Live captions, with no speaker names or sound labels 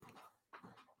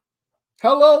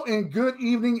Hello and good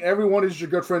evening, everyone. It's your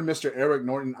good friend, Mr. Eric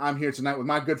Norton. I'm here tonight with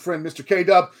my good friend, Mr. K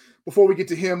Dub. Before we get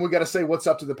to him, we got to say what's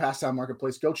up to the Pastime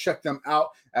Marketplace. Go check them out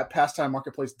at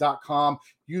pastimemarketplace.com.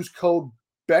 Use code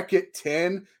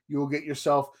Beckett10. You will get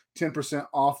yourself 10%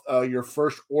 off your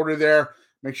first order there.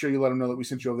 Make sure you let them know that we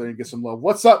sent you over there and get some love.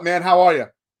 What's up, man? How are you?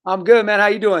 I'm good, man. How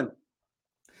you doing?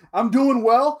 I'm doing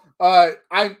well.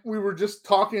 We were just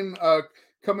talking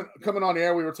coming on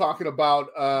air. We were talking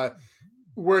about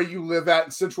where you live at in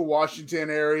Central Washington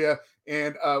area.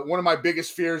 And one of my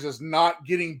biggest fears is not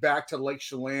getting back to Lake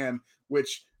Chelan,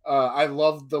 which I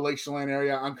love the Lake Chelan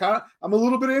area. I'm a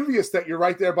little bit envious that you're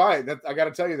right there by it. I got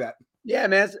to tell you that. Yeah,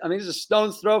 man. It's a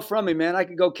stone's throw from me, man. I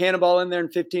could go cannonball in there in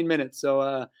 15 minutes. So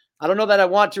I don't know that I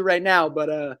want to right now,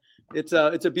 but it's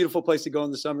a beautiful place to go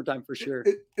in the summertime for sure.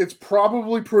 It's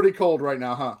probably pretty cold right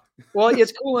now, huh? Well,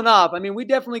 it's cooling off. I mean, we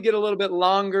definitely get a little bit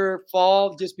longer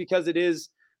fall just because it is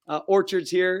orchards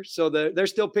here. So they're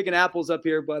still picking apples up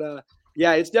here, but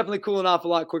yeah, it's definitely cooling off a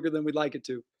lot quicker than we'd like it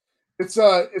to. It's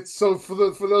so for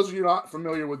those of you not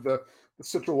familiar with the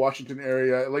Central Washington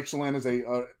area, Lake Chelan is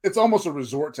it's almost a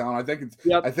resort town. I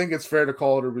think it's fair to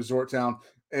call it a resort town,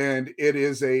 and it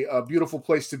is a beautiful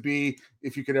place to be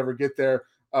if you could ever get there.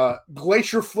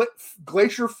 Glacier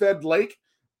fed lake,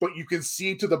 but you can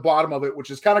see to the bottom of it,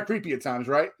 which is kind of creepy at times,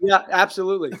 right? Yeah,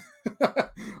 absolutely.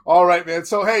 All right, man.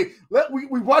 So, hey,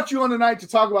 we brought you on tonight to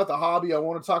talk about the hobby. I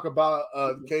want to talk about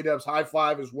K-Dub's High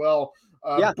Five as well.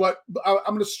 Yeah. But I'm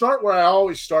going to start where I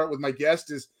always start with my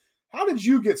guest is, how did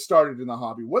you get started in the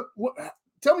hobby?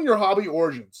 Tell me your hobby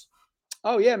origins.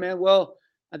 Oh, yeah, man. Well,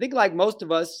 I think like most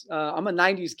of us, I'm a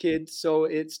 90s kid. So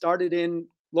it started in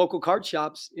local card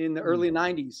shops in the early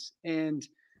 90s. And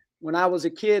when I was a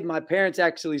kid, my parents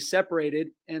actually separated,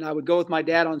 and I would go with my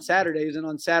dad on Saturdays, and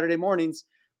on Saturday mornings,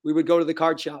 we would go to the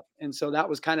card shop. And so that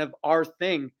was kind of our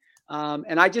thing.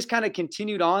 And I just kind of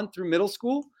continued on through middle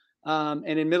school. And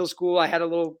in middle school, I had a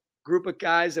little group of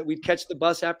guys that we'd catch the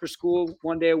bus after school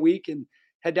one day a week and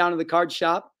head down to the card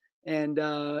shop. And,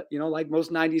 like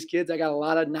most 90s kids, I got a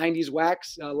lot of 90s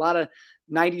wax, a lot of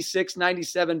 96,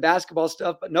 97 basketball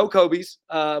stuff, but no Kobe's,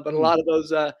 but a lot of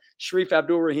those Sharif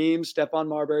Abdul-Rahim, Stephon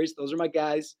Marbury's. Those are my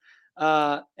guys.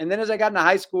 And then as I got into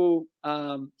high school,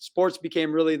 sports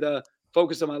became really the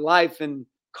focus of my life, and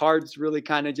cards really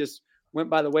kind of just went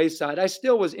by the wayside. I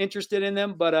still was interested in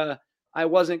them, but I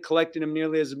wasn't collecting them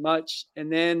nearly as much. And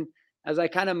then as I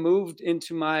kind of moved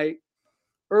into my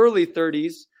early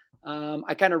 30s,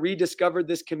 I kind of rediscovered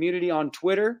this community on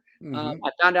Twitter. I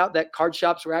found out that card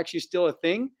shops were actually still a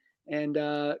thing, and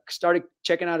started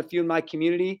checking out a few in my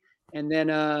community. And then,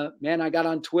 I got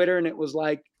on Twitter, and it was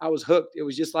like I was hooked. It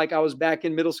was just like I was back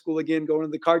in middle school again, going to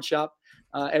the card shop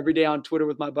every day on Twitter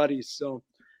with my buddies. So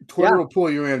Twitter will pull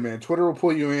you in, man. Twitter will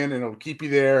pull you in, and it'll keep you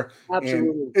there.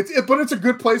 Absolutely. And but it's a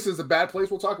good place. It's a bad place.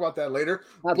 We'll talk about that later.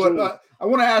 Absolutely. But I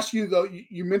want to ask you, though,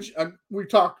 you mentioned, we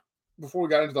talked before we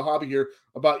got into the hobby here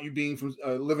about you being from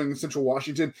living in Central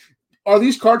Washington. Are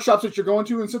these card shops that you're going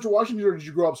to in Central Washington, or did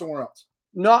you grow up somewhere else?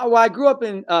 No, well, I grew up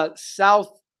in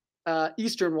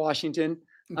Eastern Washington.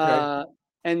 Okay.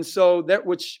 And so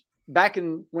which back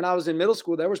when I was in middle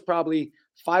school, there was probably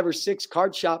 5 or 6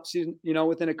 card shops,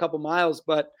 within a couple miles.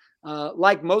 But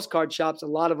like most card shops, a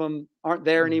lot of them aren't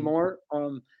there anymore.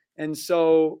 And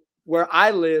so where I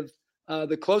live,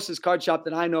 the closest card shop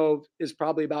that I know of is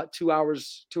probably about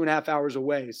 2.5 hours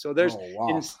away. So there's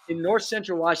in North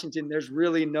Central Washington, there's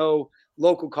really no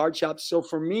local card shops. So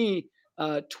for me,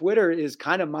 Twitter is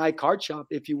kind of my card shop,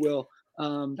 if you will.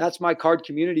 That's my card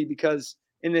community, because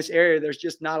in this area, there's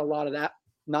just not a lot of that,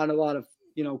 not a lot of,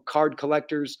 card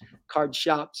collectors, card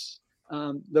shops.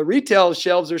 The retail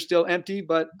shelves are still empty,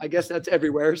 but I guess that's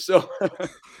everywhere. So,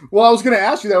 well, I was going to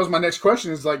ask you, that was my next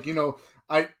question, is like,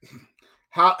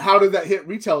 how did that hit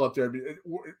retail up there?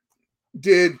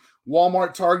 Did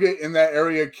Walmart, Target in that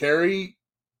area carry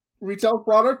retail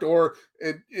product, or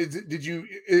did you,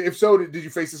 if so, did you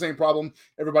face the same problem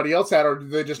everybody else had, or did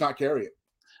they just not carry it?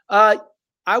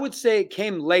 I would say it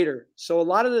came later. So a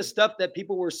lot of the stuff that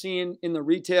people were seeing in the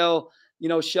retail,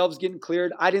 shelves getting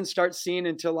cleared, I didn't start seeing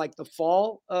until like the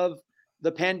fall of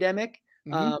the pandemic.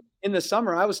 In the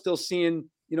summer, I was still seeing,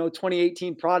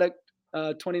 2018 product,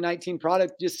 2019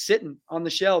 product just sitting on the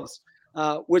shelves,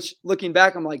 which looking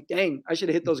back, I'm like, dang, I should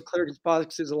have hit those clearance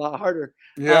boxes a lot harder.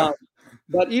 Yeah.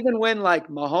 But even when like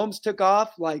Mahomes took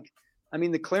off,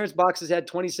 the clearance boxes had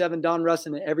 27 Don Russ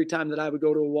in it every time that I would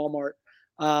go to a Walmart.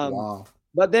 Wow.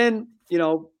 But then,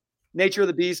 nature of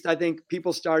the beast, I think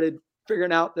people started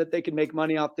figuring out that they could make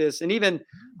money off this. And even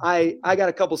I got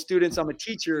a couple students, I'm a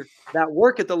teacher, that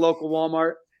work at the local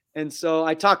Walmart. And so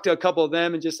I talked to a couple of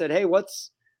them and just said, hey,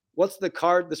 what's what's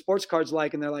the sports cards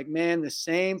like? And they're like, man, the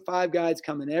same 5 guys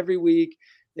come in every week.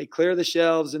 They clear the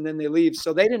shelves and then they leave.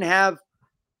 So they didn't have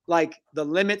like the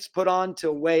limits put on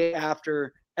till way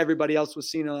after everybody else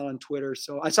was seeing it on Twitter.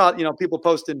 So I saw, people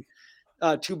posting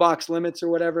 2-box limits or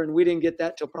whatever, and we didn't get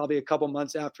that till probably a couple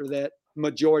months after that.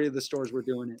 Majority of the stores were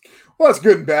doing it. Well, it's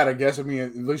good and bad, I guess. I mean,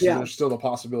 at least there's still the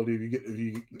possibility of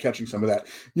you catching some of that.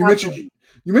 You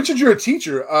mentioned you're a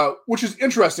teacher, which is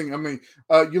interesting. I mean,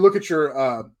 you look at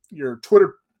your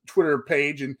Twitter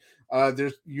page, and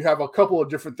you have a couple of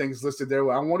different things listed there.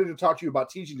 I wanted to talk to you about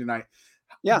teaching tonight.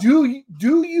 Yeah. Do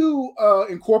you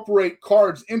incorporate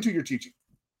cards into your teaching?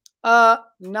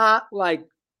 Not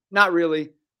really.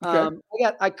 Okay.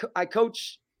 I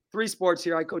coach 3 sports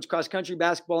here. I coach cross country,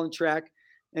 basketball, and track.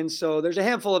 And so there's a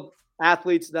handful of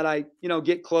athletes that I,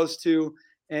 get close to,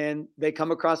 and they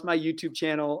come across my YouTube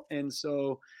channel. And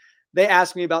so they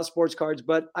ask me about sports cards,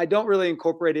 but I don't really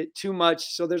incorporate it too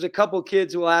much. So there's a couple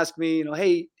kids who will ask me,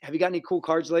 hey, have you got any cool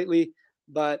cards lately?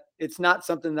 But it's not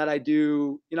something that I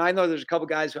do. I know there's a couple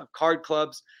guys who have card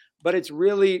clubs, but it's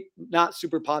really not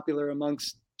super popular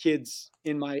amongst kids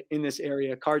in this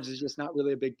area. Cards is just not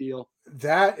really a big deal.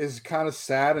 That is kind of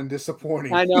sad and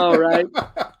disappointing. I know, right?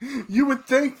 You would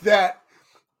think that,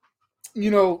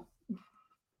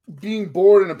 being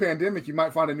bored in a pandemic, you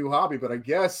might find a new hobby, but I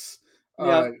guess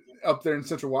up there in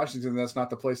Central Washington, that's not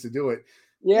the place to do it.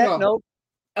 Yeah, no.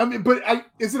 I mean, but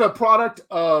is it a product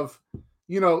of,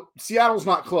 Seattle's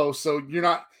not close, so you're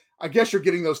not. I guess you're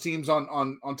getting those teams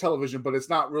on television, but it's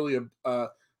not really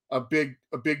a big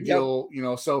deal,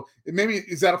 So maybe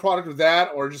is that a product of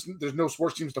that, or just there's no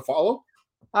sports teams to follow?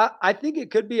 I think it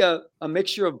could be a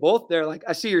mixture of both there. Like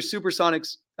I see your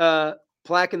Supersonics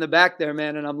plaque in the back there,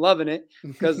 man, and I'm loving it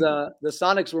because the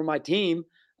Sonics were my team.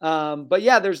 But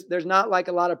yeah, there's not like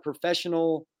a lot of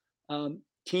professional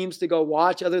teams to go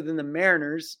watch other than the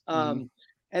Mariners. And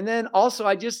then also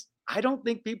I don't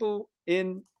think people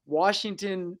in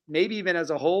Washington, maybe even as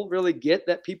a whole, really get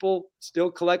that people still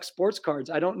collect sports cards.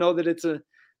 I don't know that it's a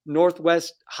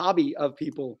Northwest hobby of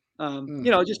people.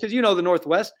 Just because the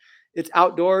Northwest, it's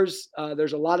outdoors.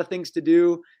 There's a lot of things to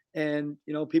do, and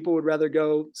people would rather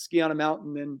go ski on a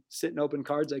mountain than sit and open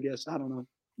cards. I guess I don't know.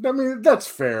 I mean, that's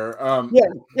fair.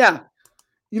 Yeah.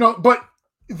 But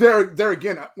there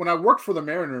again, when I worked for the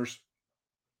Mariners,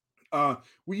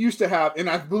 we used to have, and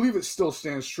I believe it still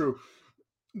stands true.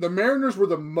 The Mariners were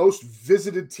the most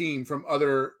visited team from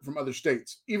other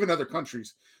states, even other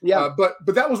countries. Yeah. But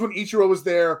that was when Ichiro was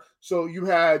there. So you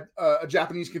had a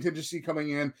Japanese contingency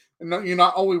coming in, and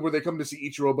not only were they coming to see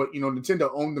Ichiro, but Nintendo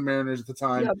owned the Mariners at the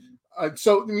time. Yeah.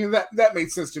 So that made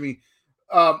sense to me.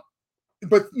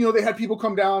 But they had people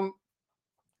come down,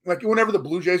 like whenever the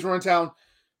Blue Jays were in town.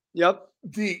 Yep.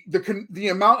 The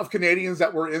amount of Canadians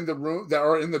that were in the room, that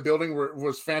are in the building,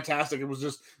 was fantastic. It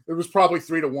was probably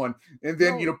 3-1, and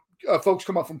then folks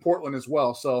come up from Portland as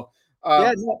well. So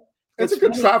it's a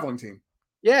good traveling team.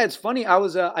 Yeah, it's funny.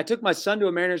 I took my son to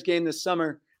a Mariners game this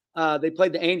summer. They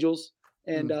played the Angels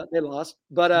and they lost.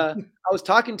 But I was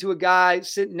talking to a guy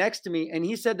sitting next to me, and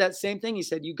he said that same thing. He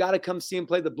said, "You got to come see him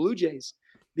play the Blue Jays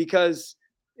because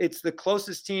it's the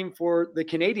closest team for the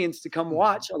Canadians to come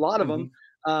watch. A lot of them."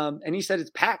 And he said it's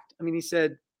packed. I mean, he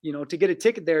said, to get a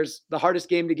ticket there is the hardest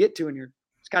game to get to, and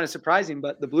it's kind of surprising.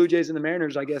 But the Blue Jays and the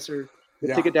Mariners, I guess, are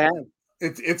the ticket to have.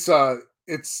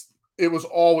 It was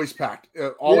always packed.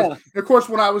 Always. Yeah. And of course,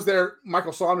 when I was there,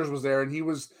 Michael Saunders was there, and he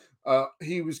was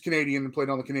Canadian and played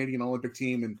on the Canadian Olympic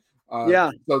team, and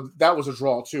so that was a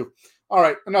draw too. All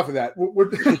right, enough of that.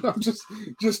 We're I'm just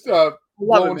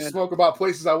blowing smoke about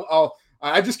places.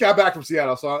 I just got back from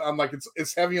Seattle, so I'm like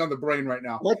it's heavy on the brain right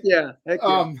now. Heck yeah.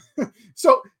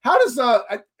 So how does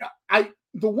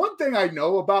the one thing I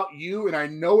know about you, and I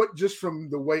know it just from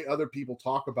the way other people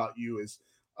talk about you, is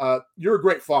you're a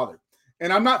great father.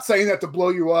 And I'm not saying that to blow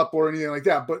you up or anything like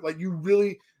that, but like you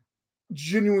really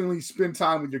genuinely spend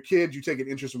time with your kids. You take an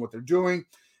interest in what they're doing.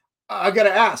 I got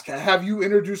to ask, have you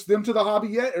introduced them to the hobby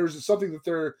yet? Or is it something that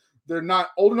they're not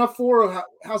old enough for? Or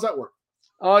how's that work?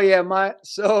 Oh yeah. My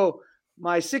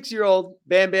 6-year-old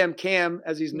Bam Bam Cam,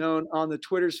 as he's known on the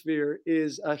Twitter sphere,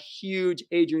 is a huge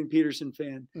Adrian Peterson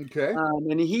fan. Okay.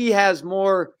 And he has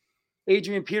more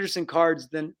Adrian Peterson cards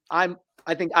than I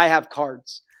think I have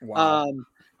cards. Wow.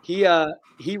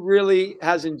 He really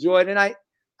has enjoyed, and I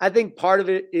think part of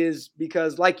it is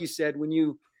because, like you said, when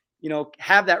you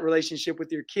have that relationship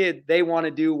with your kid, they want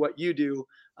to do what you do,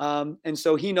 and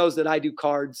so he knows that I do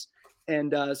cards,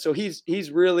 and so he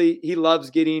loves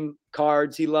getting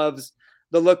cards. He loves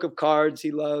the look of cards.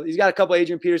 He's got a couple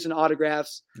Adrian Peterson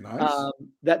autographs. Nice.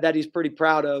 That he's pretty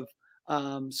proud of.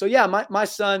 So yeah, my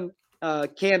son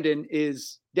Camden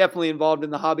is definitely involved in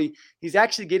the hobby. He's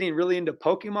actually getting really into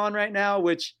Pokemon right now,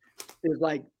 which is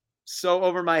like so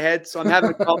over my head. So I'm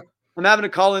having to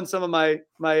call in some of my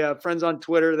friends on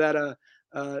Twitter that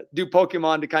do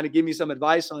Pokemon to kind of give me some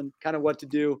advice on kind of what to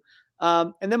do.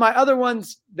 And then my other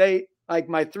ones, they like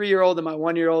my 3-year-old and my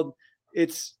 1-year-old.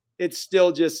 It's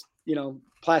still just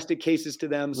plastic cases to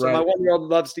them. So my 1-year-old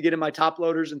loves to get in my top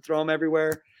loaders and throw them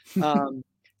everywhere. And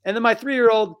then my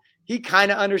 3-year-old, he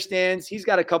kind of understands. He's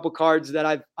got a couple cards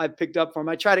that I've picked up for him.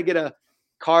 I try to get a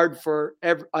card for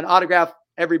an autograph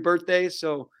every birthday.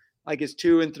 So like his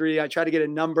 2 and 3, I try to get a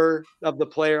number of the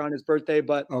player on his birthday,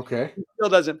 but okay, he still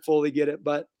doesn't fully get it.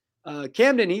 But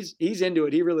Camden, he's into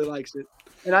it. He really likes it,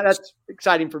 and that's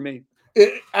exciting for me.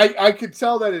 I could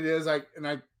tell that it is.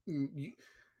 That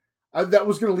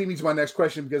was going to lead me to my next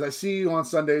question, because I see you on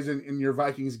Sundays in your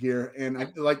Vikings gear, and I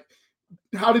like.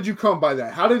 How did you come by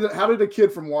that? How did a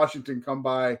kid from Washington come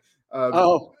by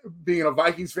being a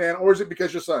Vikings fan, or is it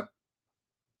because your son?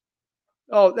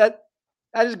 Oh, that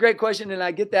is a great question, and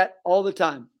I get that all the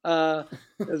time.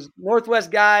 As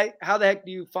Northwest guy, how the heck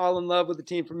do you fall in love with a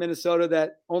team from Minnesota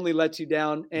that only lets you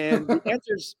down? And the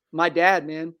answer's my dad,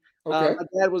 man. Okay. My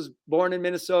dad was born in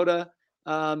Minnesota,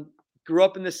 grew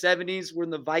up in the 70s when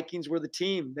the Vikings were the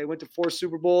team. They went to 4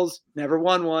 Super Bowls, never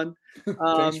won one.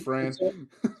 Thanks, Fran. So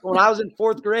when I was in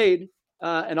 4th grade,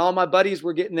 and all my buddies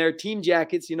were getting their team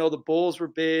jackets, the Bulls were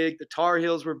big, the Tar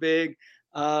Heels were big.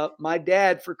 My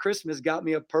dad for Christmas got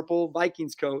me a purple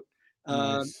Vikings coat.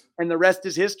 Nice. And the rest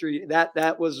is history.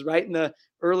 That was right in the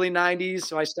early 90s.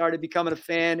 So I started becoming a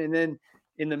fan. And then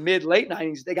in the late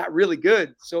 90s, they got really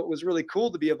good. So it was really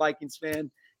cool to be a Vikings fan.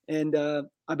 And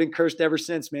I've been cursed ever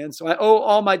since, man. So I owe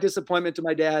all my disappointment to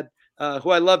my dad,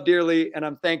 who I love dearly. And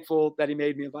I'm thankful that he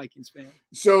made me a Vikings fan.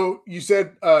 So you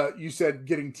said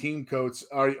getting team coats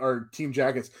or team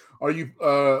jackets. Are you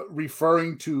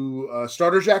referring to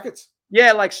starter jackets?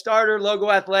 Yeah, like starter,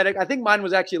 logo athletic. I think mine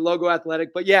was actually logo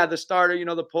athletic, but yeah, the starter,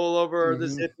 the pullover, the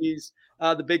zippies,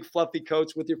 the big fluffy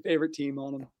coats with your favorite team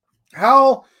on them.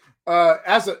 How,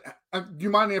 do you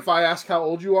mind if I ask how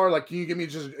old you are? Like, can you give me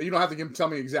you don't have to tell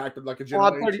me exact, but like a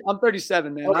general age? I'm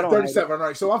 37, man. Oh, 37,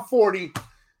 right. So I'm 40.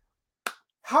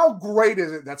 How great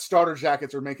is it that starter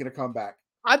jackets are making a comeback?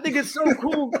 I think it's so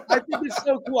cool.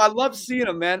 I love seeing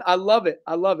them, man. I love it.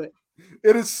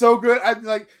 It is so good. I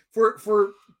like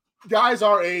for guys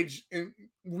our age, and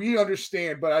we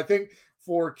understand, but I think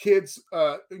for kids,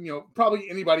 probably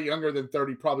anybody younger than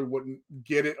 30 probably wouldn't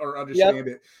get it or understand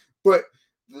it. But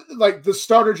like the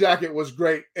starter jacket was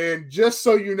great. And just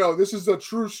so you know, this is a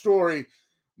true story.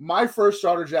 My first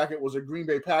starter jacket was a Green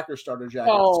Bay Packers starter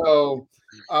jacket. Oh. So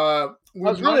I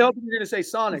was really hoping you were going to say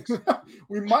Sonics.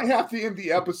 We might have to end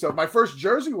the episode. My first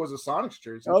jersey was a Sonics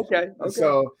jersey. Okay.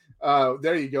 So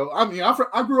there you go. I mean,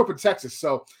 I grew up in Texas,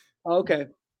 so okay.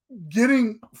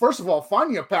 First of all,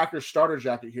 finding a Packers starter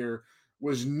jacket here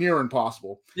was near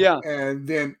impossible. Yeah. And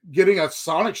then getting a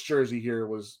Sonics jersey here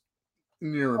was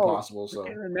near impossible. So I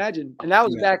can imagine. And that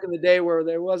was back in the day where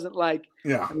there wasn't like,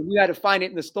 you had to find it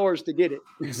in the stores to get it.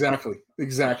 Exactly.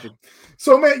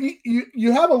 So man,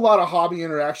 you have a lot of hobby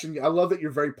interaction. I love that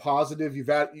you're very positive. You've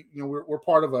had, we're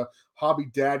part of a hobby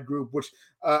dad group, which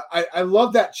I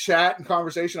love that chat and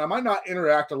conversation. I might not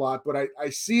interact a lot, but I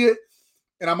see it.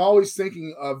 And I'm always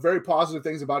thinking very positive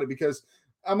things about it, because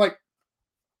I'm like,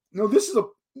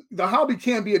 the hobby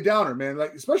can be a downer, man.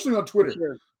 Like, especially on Twitter,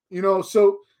 sure.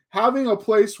 So having a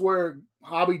place where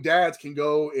hobby dads can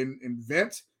go and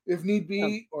vent if need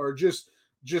be, or just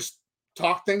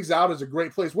talk things out is a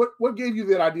great place. What gave you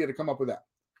that idea to come up with that?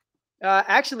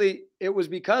 Actually, it was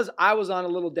because I was on a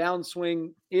little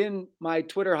downswing in my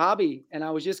Twitter hobby, and I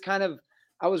was just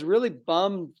I was really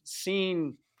bummed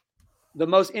seeing the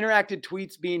most interacted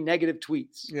tweets being negative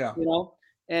tweets. Yeah.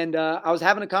 And I was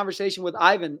having a conversation with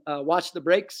Ivan, Watch the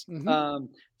Breaks,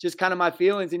 just kind of my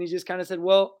feelings. And he just kind of said,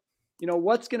 well,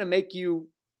 what's going to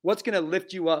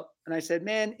lift you up? And I said,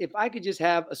 man, if I could just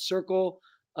have a circle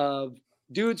of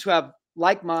dudes who have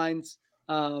like minds,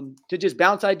 to just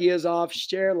bounce ideas off,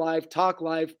 share life, talk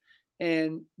life.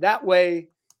 And that way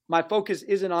my focus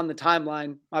isn't on the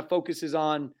timeline. My focus is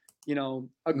on,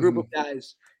 a group of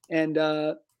guys.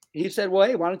 And, he said, well,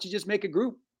 hey, why don't you just make a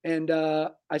group? And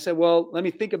I said, well, let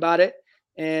me think about it.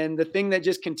 And the thing that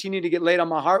just continued to get laid on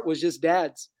my heart was just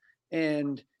dads.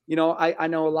 And, I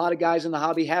know a lot of guys in the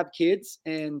hobby have kids,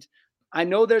 and I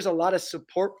know there's a lot of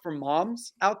support from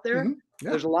moms out there. Mm-hmm. Yeah.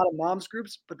 There's a lot of moms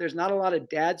groups, but there's not a lot of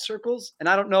dad circles. And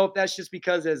I don't know if that's just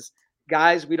because as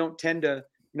guys, we don't tend to,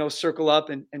 circle up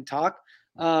and talk.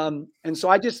 And so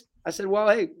I said, well,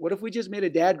 hey, what if we just made a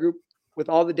dad group with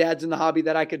all the dads in the hobby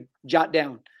that I could jot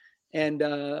down? And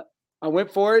I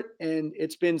went for it, and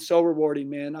it's been so rewarding,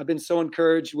 man. I've been so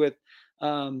encouraged with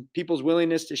people's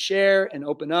willingness to share and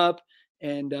open up,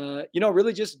 and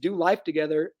really just do life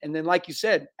together. And then, like you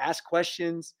said, ask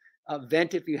questions,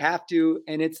 vent if you have to,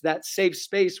 and it's that safe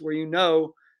space where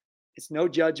it's no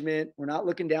judgment. We're not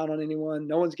looking down on anyone.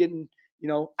 No one's getting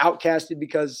outcasted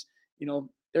because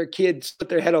their kids put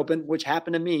their head open, which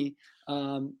happened to me.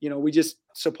 We just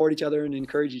support each other and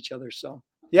encourage each other. So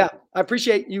yeah, I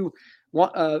appreciate you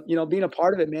being a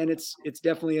part of it, man. It's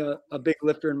definitely a big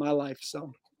lifter in my life.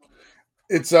 So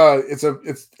it's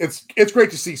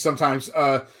great to see sometimes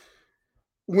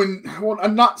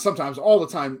not sometimes, all the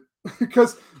time,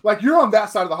 because like you're on that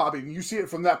side of the hobby and you see it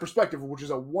from that perspective, which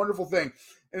is a wonderful thing.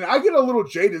 And I get a little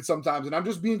jaded sometimes, and I'm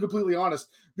just being completely honest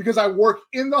because I work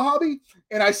in the hobby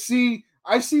and I see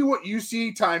what you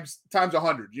see times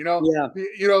 100,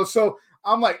 Yeah. So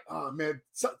I'm like, oh man,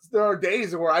 there are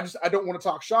days where I don't want to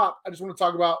talk shop. I just want to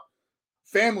talk about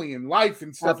family and life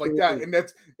and stuff Absolutely. like that. And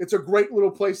it's a great little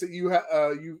place that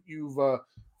you've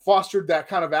fostered that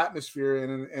kind of atmosphere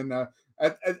in. And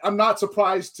I'm not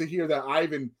surprised to hear that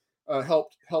Ivan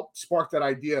helped spark that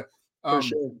idea. For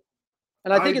sure.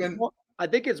 And I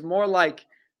think it's more like,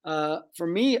 for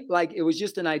me, like it was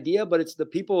just an idea, but it's the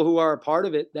people who are a part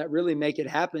of it that really make it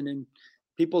happen, and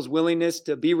people's willingness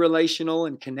to be relational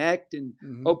and connect and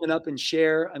open up and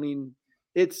share. I mean,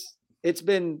 it's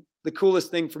been the coolest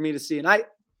thing for me to see. And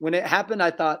when it happened, I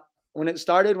thought when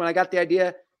I got the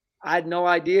idea, I had no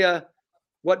idea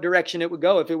what direction it would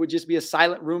go, if it would just be a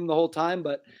silent room the whole time.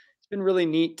 But it's been really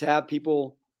neat to have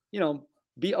people,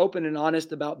 be open and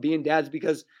honest about being dads,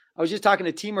 because I was just talking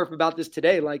to T Murph about this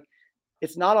today. Like,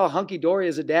 it's not all hunky dory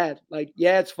as a dad. Like,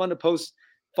 yeah, it's fun to post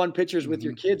fun pictures with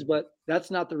your kids, but that's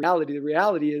not the reality. The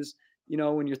reality is,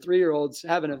 when your 3-year-old's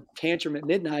having a tantrum at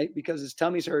midnight because his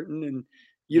tummy's hurting and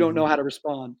you don't know how to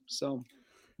respond. So,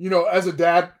 as a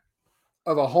dad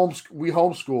of we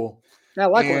homeschool. Yeah,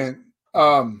 likewise.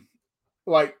 And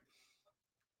like,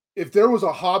 if there was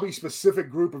a hobby specific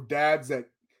group of dads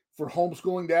for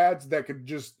homeschooling dads that could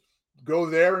just go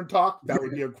there and talk, that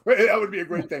would be a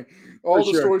great thing. All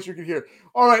the stories you could hear.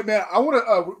 All right, man. I want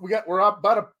to we're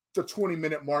about the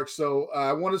 20-minute mark, so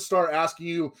I want to start asking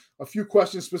you a few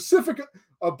questions specific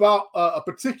about a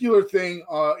particular thing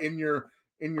in your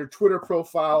Twitter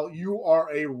profile. You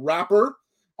are a rapper.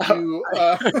 Fair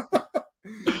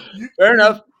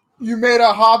enough. You made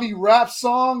a hobby rap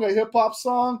song, a hip hop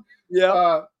song.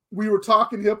 Yeah. We were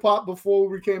talking hip hop before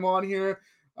we came on here.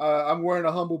 I'm wearing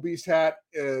a Humble Beast hat.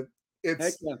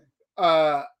 It's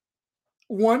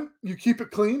one, you keep it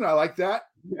clean. I like that.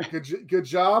 Good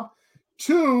job.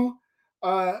 2,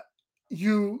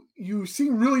 you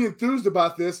seem really enthused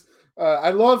about this. I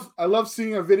love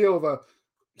seeing a video of a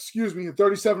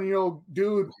 37-year-old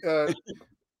dude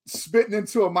spitting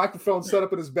into a microphone set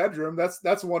up in his bedroom.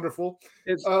 That's wonderful.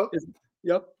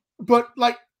 Yep. But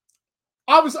like,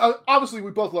 obviously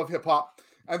we both love hip hop,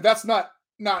 and that's not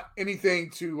anything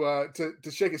to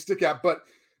shake a stick at. But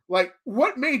like,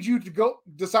 what made you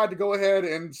decide to go ahead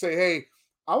and say, hey,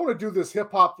 I want to do this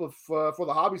hip hop for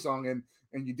the hobby song,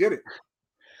 and you did it?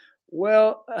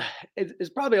 Well, it's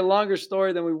probably a longer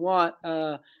story than we want.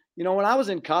 When I was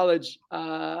in college,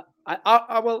 I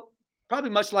probably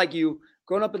much like you,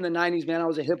 growing up in the 90s, man, I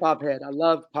was a hip hop head. I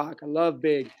loved Pac. I loved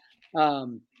Big. I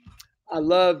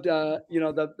loved,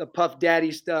 the Puff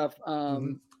Daddy stuff.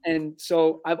 And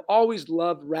so I've always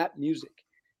loved rap music.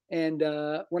 And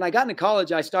when I got into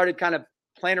college, I started kind of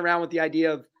playing around with the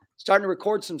idea of starting to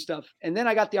record some stuff. And then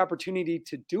I got the opportunity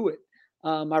to do it.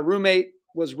 My roommate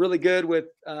was really good with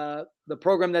the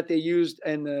program that they used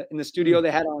in the studio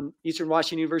they had on Eastern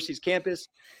Washington University's campus.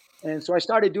 And so I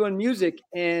started doing music.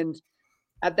 And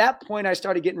at that point, I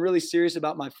started getting really serious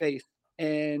about my faith.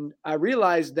 And I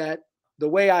realized that the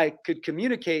way I could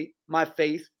communicate my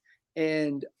faith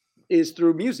is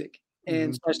through music.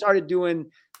 And so I started doing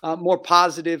more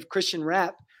positive Christian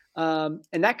rap.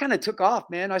 And that kind of took off,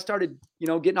 man. I started,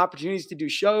 getting opportunities to do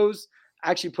shows.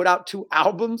 I actually put out 2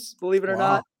 albums, believe it or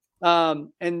not.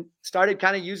 And started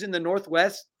kind of using the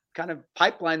Northwest kind of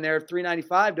pipeline there of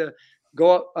 395 to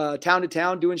go town to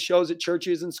town, doing shows at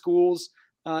churches and schools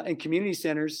and community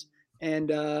centers. And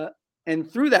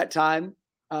through that time,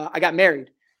 I got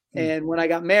married. And when I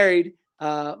got married,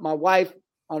 my wife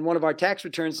on one of our tax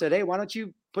returns said, hey, why don't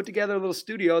you put together a little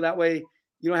studio? That way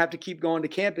you don't have to keep going to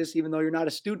campus, even though you're not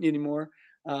a student anymore.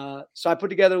 So I put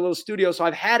together a little studio. So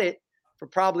I've had it for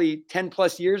probably 10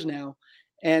 plus years now.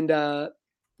 And I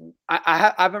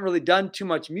haven't really done too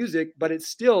much music, but it's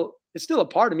still a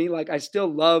part of me. Like, I still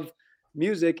love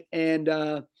music. And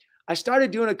I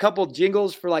started doing a couple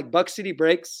jingles for like Buck City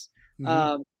Breaks.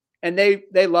 and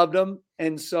they loved them.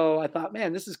 And so I thought,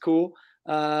 man, this is cool.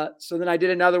 So then I did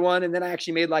another one, and then I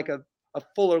actually made like a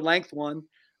fuller length one.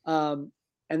 And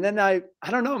then I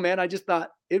don't know, man, I just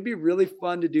thought it'd be really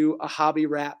fun to do a hobby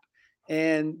rap.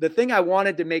 And the thing I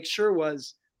wanted to make sure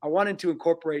was I wanted to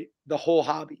incorporate the whole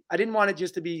hobby. I didn't want it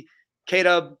just to be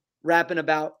K-Dub rapping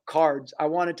about cards. I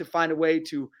wanted to find a way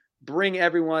to bring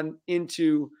everyone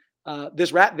into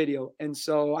this rap video. And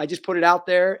so I just put it out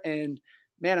there, and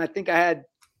man, I think I had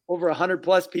over 100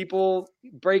 plus people,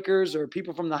 breakers or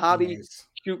people from the hobby,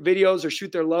 shoot videos or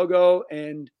shoot their logo.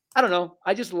 And I don't know,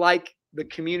 I just like the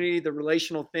community, the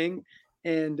relational thing.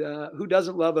 And who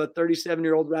doesn't love a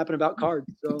 37-year-old rapping about cards?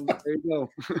 So there you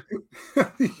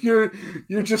go.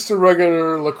 you're just a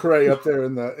regular Lecrae up there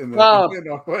in the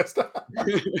Northwest.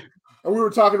 And we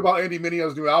were talking about Andy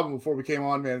Mineo's new album before we came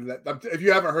on, man. If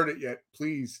you haven't heard it yet,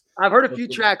 please. I've heard a few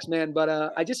tracks, man,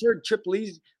 but I just heard Trip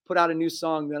Lee put out a new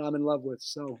song that I'm in love with.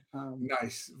 So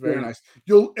nice, very nice.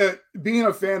 You'll being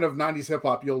a fan of 90s hip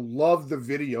hop, you'll love the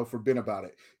video for "Been About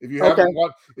It." If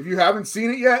you haven't seen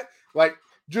it yet, like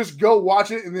just go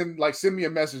watch it and then like send me a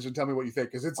message and tell me what you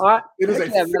think, because it is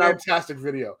a fantastic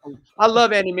video. I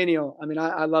love Andy Mineo. I mean,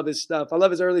 I love his stuff. I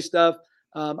love his early stuff.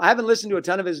 I haven't listened to a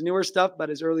ton of his newer stuff, but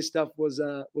his early stuff was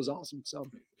awesome. So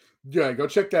yeah, go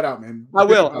check that out, man. I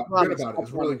will. Been About It.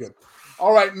 It's really good.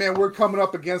 All right, man, we're coming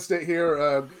up against it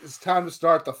here. It's time to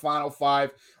start the final five.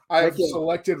 I have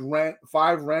selected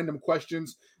 5 random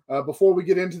questions. Before we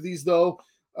get into these, though,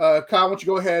 Kyle, why don't you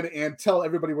go ahead and tell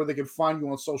everybody where they can find you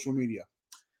on social media?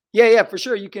 Yeah, for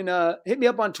sure. You can hit me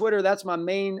up on Twitter. That's my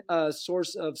main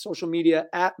source of social media,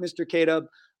 at Mr. K-Dub.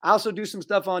 I also do some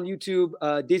stuff on YouTube.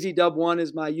 Dizzy Dub 1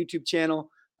 is my YouTube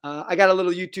channel. I got a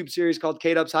little YouTube series called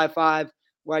K-Dub's High Five,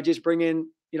 where I just bring in,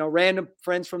 random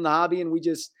friends from the hobby, and we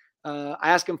just I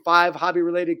ask them 5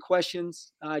 hobby-related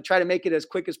questions. I try to make it as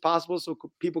quick as possible so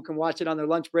people can watch it on their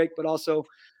lunch break, but also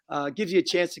gives you a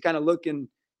chance to kind of look and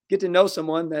get to know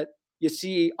someone that you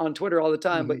see on Twitter all the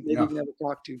time, but maybe you never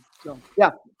talk to. So,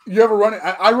 yeah. You ever run it?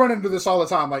 I run into this all the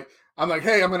time. Like, I'm like,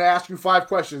 hey, I'm going to ask you 5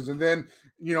 questions. And then,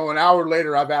 an hour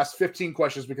later, I've asked 15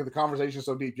 questions because the conversation is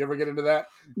so deep. You ever get into that?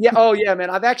 Yeah. Oh, yeah, man.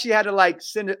 I've actually had to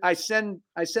send it. I send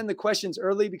the questions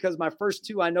early because my first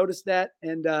 2, I noticed that.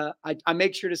 And I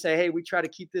make sure to say, hey, we try to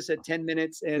keep this at 10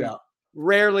 minutes. And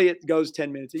rarely it goes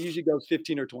 10 minutes. It usually goes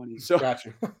 15 or 20. So Got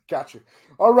you.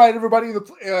 All right, everybody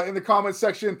in the comments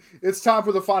section, it's time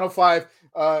for the final 5.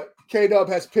 K-Dub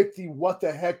has picked the What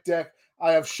the Heck deck.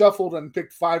 I have shuffled and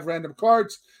picked 5 random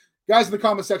cards. Guys in the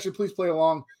comment section, please play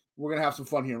along. We're going to have some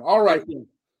fun here. All right.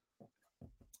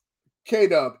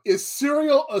 K-Dub, is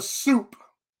cereal a soup?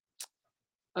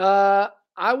 I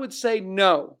would say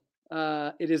no.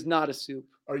 It is not a soup.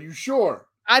 Are you sure?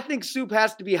 I think soup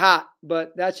has to be hot,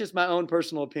 but that's just my own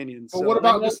personal opinion. So what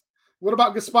about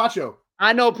gazpacho?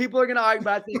 I know people are going to argue,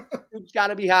 but I think soup's got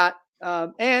to be hot.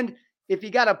 And if you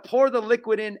got to pour the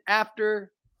liquid in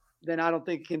after, then I don't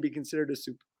think it can be considered a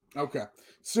soup. Okay.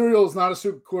 Cereal is not a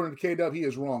soup according to K-Dub. He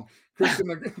is wrong.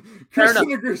 Kristen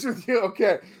agrees with you.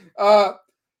 Okay.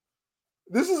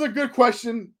 This is a good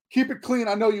question. Keep it clean.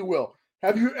 I know you will.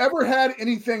 Have you ever had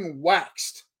anything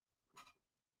waxed?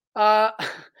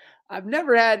 I've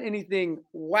never had anything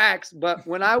waxed, but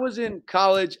when I was in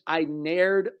college, I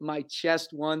nared my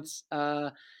chest once,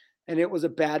 and it was a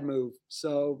bad move.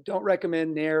 So don't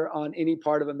recommend nair on any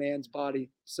part of a man's body.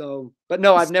 So, but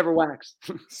no, I've never waxed.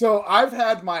 So I've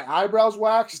had my eyebrows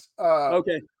waxed.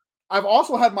 Okay. I've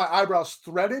also had my eyebrows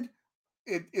threaded.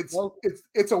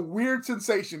 It's a weird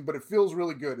sensation, but it feels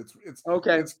really good. It's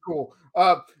okay. It's cool.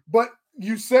 But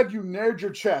you said you nared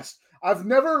your chest. I've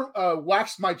never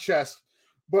waxed my chest,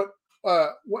 but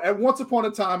at once upon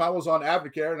a time I was on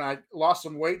Advocare and I lost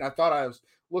some weight and I thought I was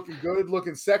looking good,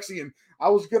 looking sexy, and I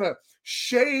was gonna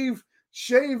shave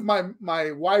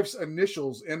my wife's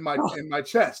initials in my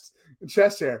chest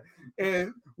hair,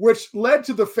 and which led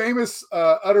to the famous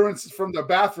utterance from the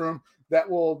bathroom that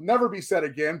will never be said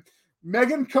again.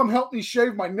 Megan, come help me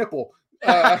shave my nipple.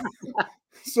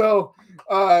 So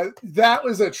that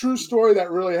was a true story that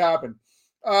really happened.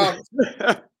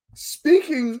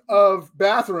 Speaking of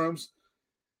bathrooms,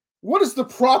 what is the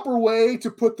proper way to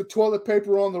put the toilet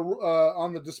paper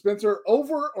on the dispenser?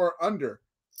 Over or under?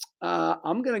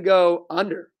 I'm gonna go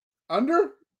under.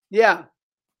 Under? Yeah.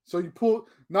 So you pull,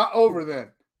 not over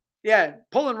then. Yeah,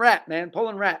 pulling rat, man.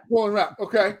 Pulling rat.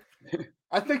 Okay.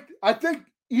 I think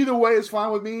either way is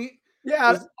fine with me.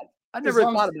 Yeah, I never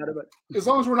thought about it, but as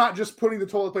long as we're not just putting the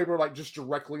toilet paper just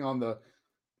directly on the,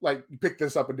 you pick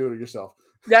this up and do it yourself.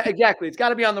 Yeah, exactly. It's got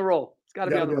to be on the roll. It's got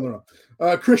to be on the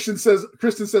roll. Kristen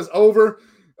says over.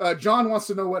 John wants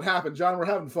to know what happened. John, we're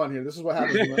having fun here. This is what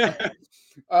happens.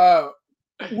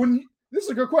 This is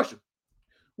a good question.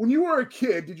 When you were a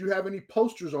kid, did you have any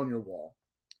posters on your wall?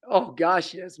 Oh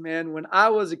gosh, yes, man. When I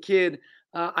was a kid,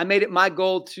 I made it my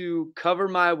goal to cover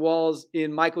my walls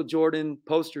in Michael Jordan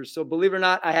posters. So believe it or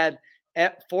not, I had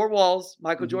 4 walls,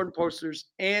 Michael Jordan posters,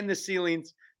 and the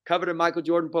ceilings covered in Michael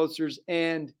Jordan posters.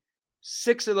 And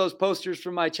 6 of those posters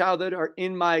from my childhood are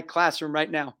in my classroom right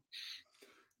now.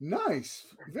 Nice,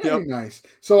 very nice.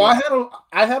 So I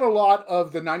had a lot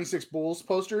of the '96 Bulls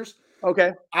posters.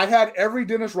 Okay. I had every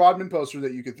Dennis Rodman poster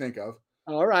that you could think of.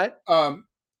 All right.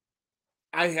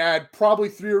 I had probably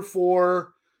 3 or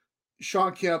 4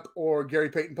 Sean Kemp or Gary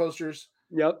Payton posters.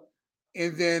 Yep.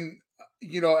 And then,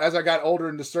 as I got older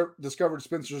and discovered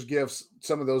Spencer's Gifts,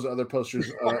 some of those other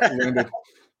posters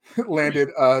landed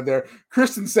there.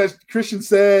 Kristen said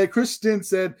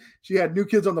she had New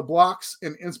Kids on the Blocks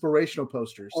and inspirational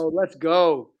posters. Oh, let's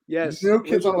go. Yes. New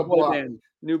Kids on the Block.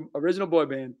 New original boy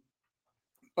band.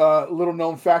 Little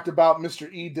known fact about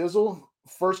Mr. E. Dizzle,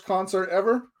 first concert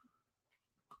ever,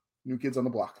 New Kids on the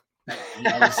Block.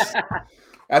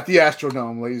 At the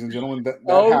Astrodome, ladies and gentlemen. That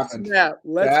happened. Snap.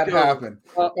 Let's go. Happened.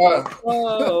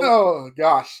 Oh,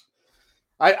 gosh.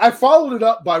 I followed it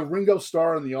up by Ringo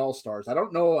Starr and the All-Stars. I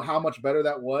don't know how much better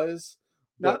that was,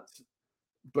 but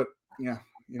yeah.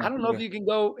 I don't know if you can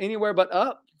go anywhere but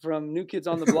up from New Kids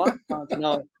on the Block.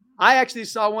 No, I actually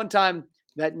saw one time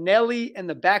that Nelly and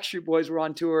the Backstreet Boys were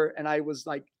on tour, and I was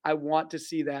like, I want to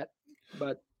see that,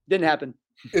 but didn't happen.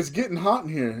 It's getting hot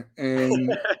in here.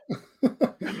 And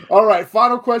all right,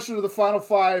 final question of the final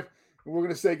 5, and we're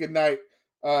going to say goodnight.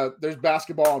 There's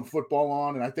basketball and football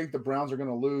on, and I think the Browns are going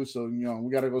to lose, so we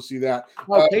got to go see that.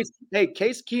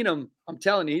 Case Keenum, I'm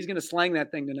telling you, he's going to slang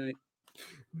that thing tonight.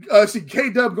 See,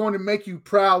 K-Dub going to make you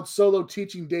proud solo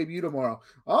teaching debut tomorrow.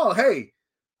 Oh, hey.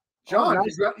 John,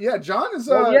 nice. John is.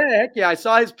 Heck yeah! I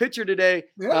saw his picture today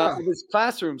of his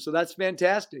classroom, so that's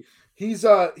fantastic. He's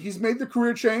made the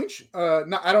career change.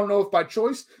 I don't know if by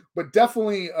choice, but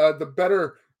definitely the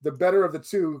better of the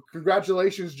two.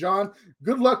 Congratulations, John.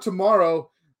 Good luck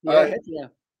tomorrow. Yeah.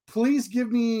 Please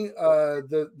give me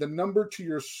the number to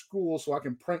your school so I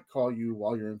can prank call you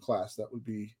while you're in class. That would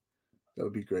be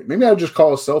great. Maybe I'll just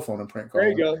call a cell phone and prank call.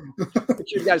 There you go. Put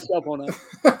your guy's cell phone up.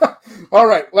 All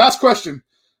right, last question.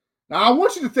 Now, I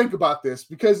want you to think about this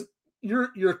because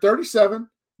you're 37.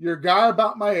 You're a guy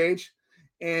about my age,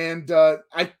 and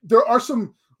there are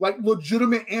some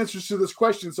legitimate answers to this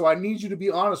question. So I need you to be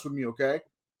honest with me, okay?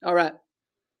 All right.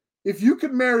 If you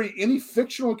could marry any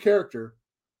fictional character,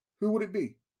 who would it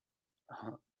be?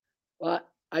 Well,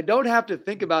 I don't have to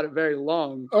think about it very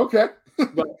long. Okay.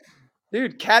 But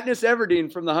dude, Katniss Everdeen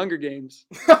from the Hunger Games.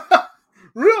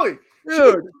 Really,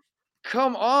 dude.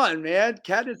 Come on, man.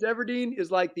 Katniss Everdeen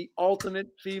is like the ultimate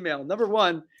female. Number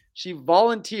one, she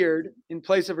volunteered in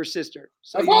place of her sister.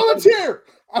 So I volunteer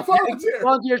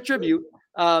tribute.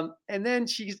 And then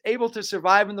she's able to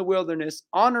survive in the wilderness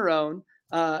on her own.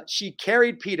 She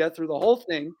carried PETA through the whole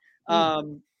thing.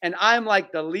 And I'm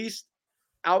like the least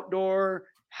outdoor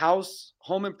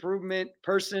home improvement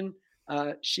person.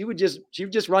 She would just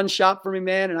run shop for me,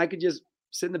 man. And I could just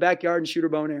sit in the backyard and shoot her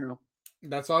bow and arrow.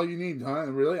 That's all you need,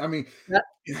 huh? Really? I mean,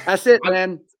 that's it,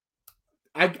 man.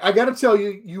 I got to tell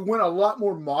you, you went a lot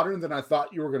more modern than I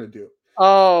thought you were going to do.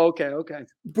 Oh, okay.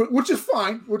 But which is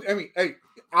fine. I mean, hey,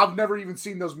 I've never even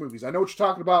seen those movies. I know what you're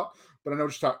talking about, but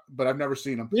I've never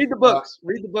seen them. Read the books.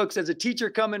 Read the books. As a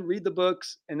teacher, read the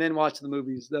books, and then watch the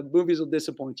movies. The movies will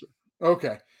disappoint you.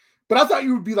 Okay, but I thought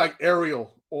you would be like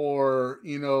Ariel or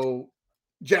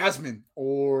Jasmine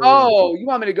or. Oh, you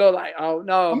want me to go like? Oh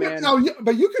no, man. No,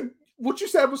 but you could. What you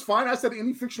said was fine. I said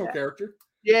any fictional character.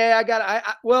 Yeah, I got it.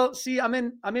 Well, see, I'm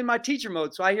in my teacher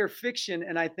mode, so I hear fiction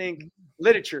and I think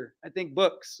literature. I think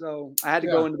books. So I had to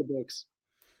go into the books.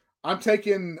 I'm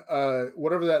taking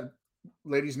whatever that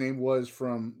lady's name was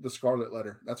from the Scarlet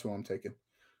Letter. That's who I'm taking.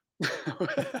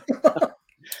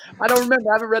 I don't remember.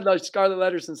 I haven't read the Scarlet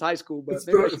Letter since high school, but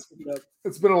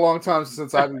it's been a long time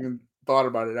since I've even thought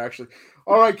about it. Actually.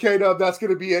 All right, K-Dub, that's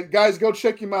going to be it, guys. Go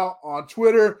check him out on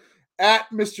Twitter. At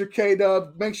Mr.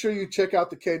 K-Dub. Make sure you check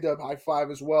out the K-Dub High Five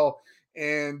as well.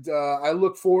 And I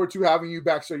look forward to having you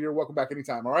back. So you're welcome back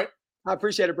anytime. All right. I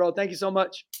appreciate it, bro. Thank you so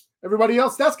much. Everybody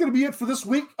else, that's going to be it for this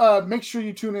week. Make sure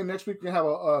you tune in next week. We're going to have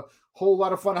a whole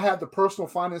lot of fun. I have the personal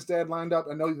finance dad lined up.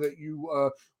 I know that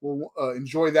you will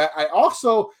enjoy that. I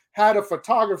also had a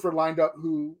photographer lined up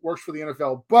who works for the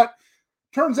NFL, but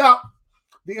turns out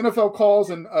the NFL calls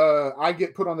and I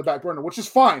get put on the back burner, which is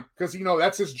fine because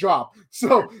that's his job.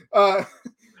 So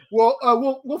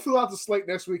we'll fill out the slate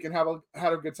next week and have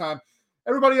a good time.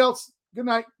 Everybody else, good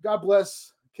night. God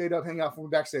bless. K-Dub hang out from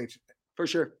backstage. For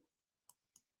sure.